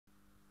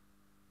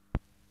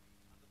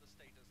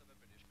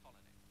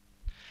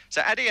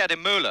So Adi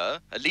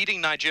Ademola, a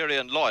leading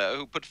Nigerian lawyer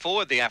who put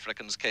forward the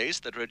Africans' case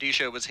that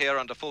Rhodesia was here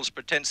under false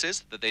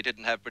pretenses, that they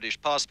didn't have British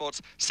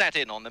passports, sat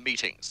in on the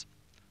meetings.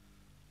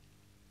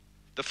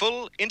 The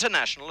full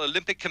International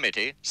Olympic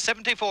Committee,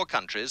 74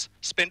 countries,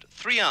 spent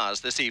 3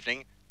 hours this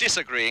evening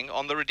disagreeing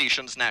on the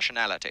Rhodesians'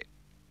 nationality.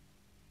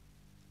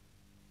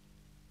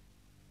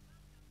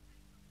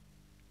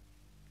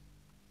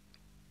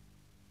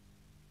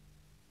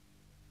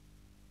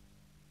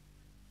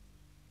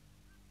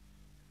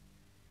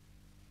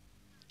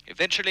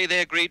 Eventually,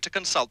 they agreed to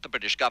consult the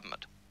British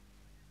government.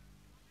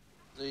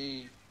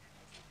 The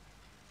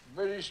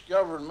British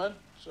government,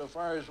 so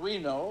far as we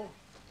know,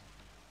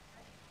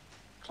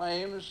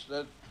 claims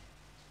that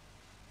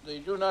they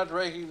do not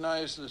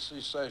recognize the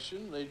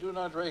secession, they do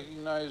not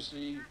recognize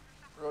the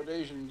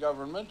Rhodesian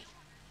government.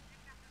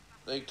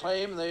 They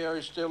claim they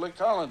are still a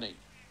colony.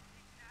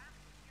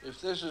 If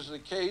this is the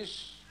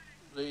case,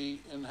 the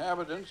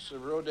inhabitants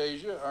of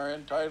Rhodesia are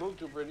entitled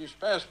to British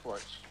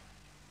passports.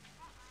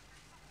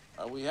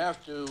 We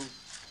have to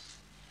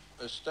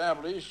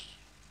establish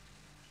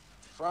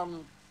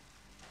from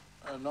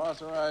an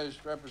authorized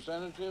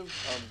representative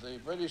of the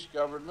British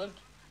government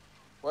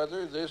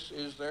whether this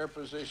is their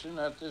position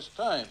at this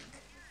time.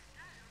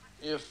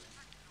 If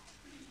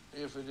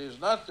it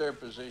is not their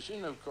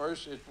position, of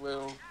course, it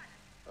will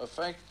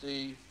affect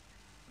the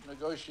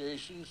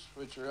negotiations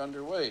which are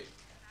underway.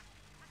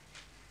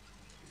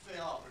 If they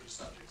are British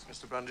subjects,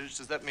 Mr. Brundage,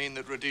 does that mean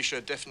that Rhodesia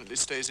definitely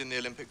stays in the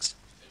Olympics?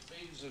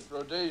 It means that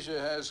Rhodesia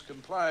has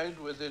complied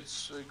with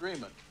its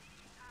agreement.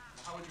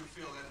 How would you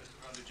feel then,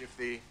 Mr. Brundage, if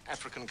the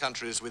African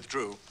countries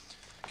withdrew,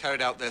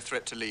 carried out their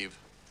threat to leave?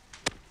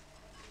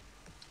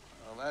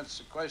 Well,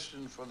 that's a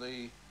question for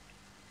the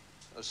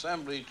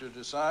Assembly to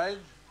decide.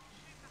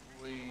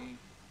 We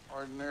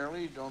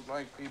ordinarily don't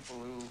like people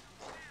who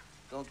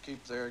don't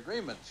keep their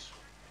agreements.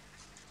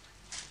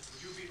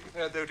 Would you be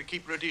prepared, though, to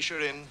keep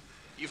Rhodesia in,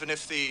 even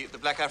if the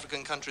black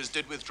African countries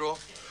did withdraw?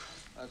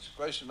 That's a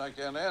question I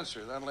can't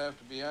answer. That'll have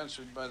to be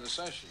answered by the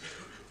session.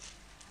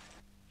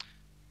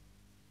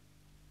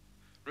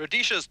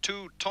 Rhodesia's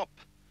 2 top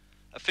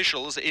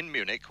officials in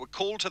Munich were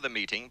called to the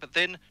meeting, but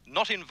then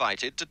not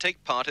invited to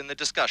take part in the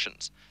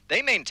discussions.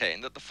 They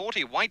maintain that the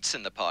 40 whites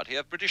in the party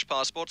have British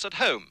passports at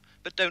home,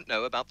 but don't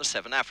know about the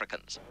 7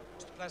 Africans.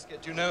 Mr.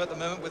 Plaskett, do you know at the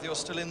moment whether you're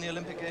still in the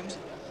Olympic Games?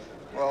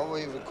 Well,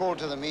 we were called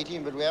to the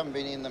meeting, but we haven't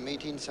been in the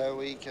meeting, so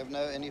we have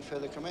no any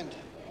further comment.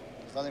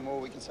 There's nothing more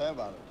we can say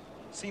about it.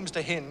 Seems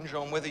to hinge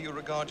on whether you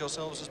regard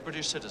yourselves as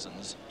British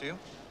citizens, do you?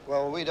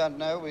 Well, we don't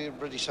know. We're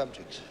British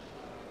subjects.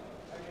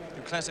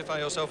 You classify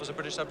yourself as a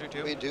British subject, do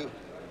you? We do.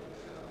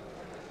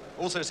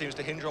 Also seems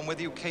to hinge on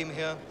whether you came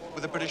here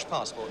with a British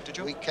passport, did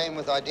you? We came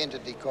with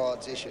identity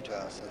cards issued to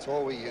us. That's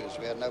all we used.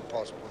 We had no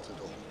passports at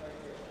all.